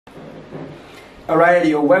Alright,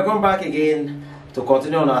 you're welcome back again. To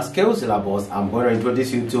continue on our scale syllabus, I'm going to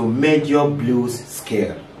introduce you to major blues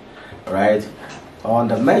scale. Alright, on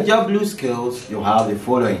the major blues scales, you have the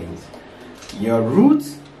following: your root,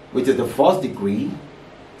 which is the first degree,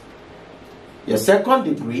 your second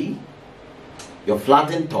degree, your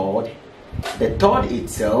flattened third, the third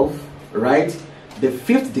itself, right, the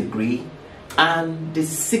fifth degree, and the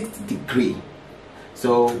sixth degree.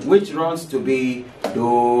 So which runs to be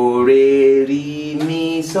do, re, re,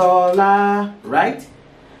 mi, sol, la, right?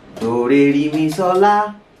 Do, re, re, mi, sol,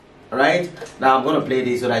 la, right? Now I'm going to play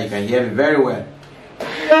this so that you can hear me very well.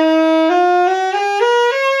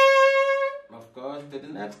 Of course, to the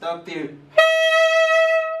next octave.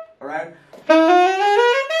 Alright?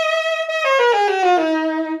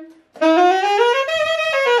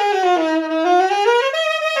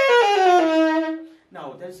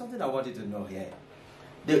 Now, there's something I want you to know here.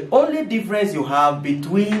 The only difference you have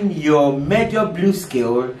between your major blues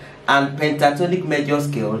scale and pentatonic major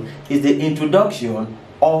scale is the introduction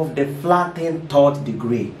of the flattened third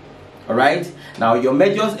degree. Alright? Now your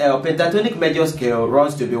pentatonic major scale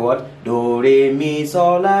runs to be what? Do, re, mi,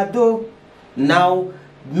 sol, la, do. Now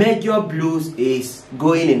major blues is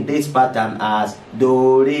going in this pattern as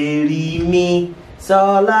do, re, re, mi,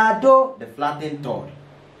 sol, la, do, the flattened third.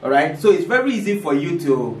 Alright? So it's very easy for you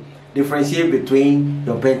to differentiate between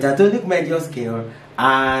your pentatonic major scale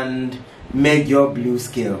and major blues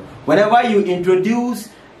scale. Whenever you introduce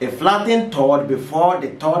a flattened third before the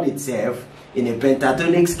third itself in a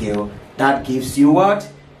pentatonic scale, that gives you what?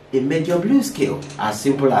 A major blues scale. As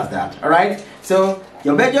simple as that. Alright? So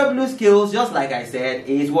your major blues scales, just like I said,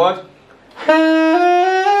 is what? Alright?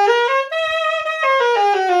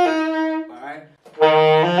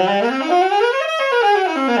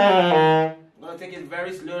 Take it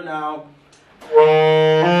very slow now.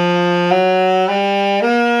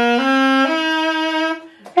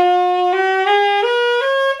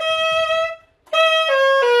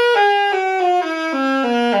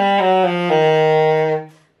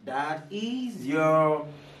 That is your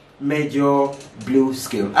major blues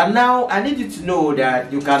scale. And now I need you to know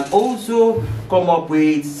that you can also come up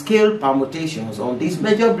with scale permutations on these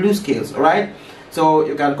major blues scales. Alright? So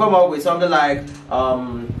you can come up with something like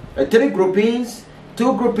 3 groupings,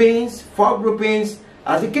 2 groupings, 4 groupings,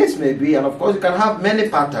 as the case may be. And of course you can have many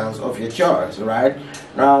patterns of your choice, right?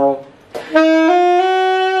 Now, can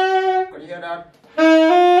you hear that?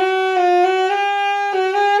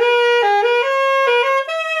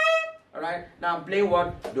 Alright, now I'm playing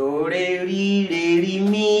what? Do, re,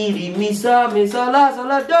 mi, sol,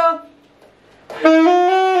 la, do.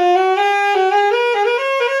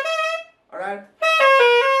 Alright.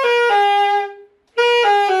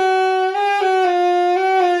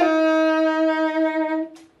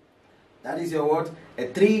 That is your what?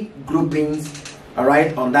 3 groupings,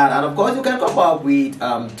 alright, on that. And of course you can come up with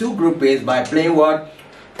 2 groupings by playing what?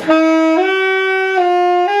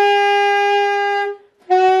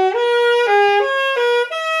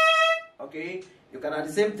 Okay, you can at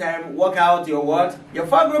the same time work out your what? Your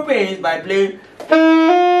 4 groupings by playing.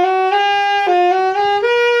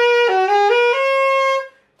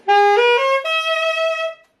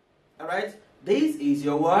 Alright, this is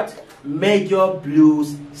your what? Major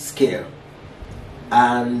blues scale.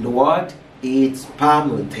 And what? Its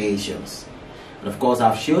permutations. And of course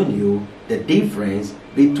I've shown you the difference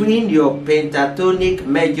between your pentatonic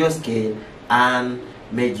major scale and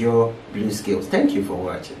major blues scales. Thank you for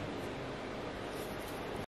watching.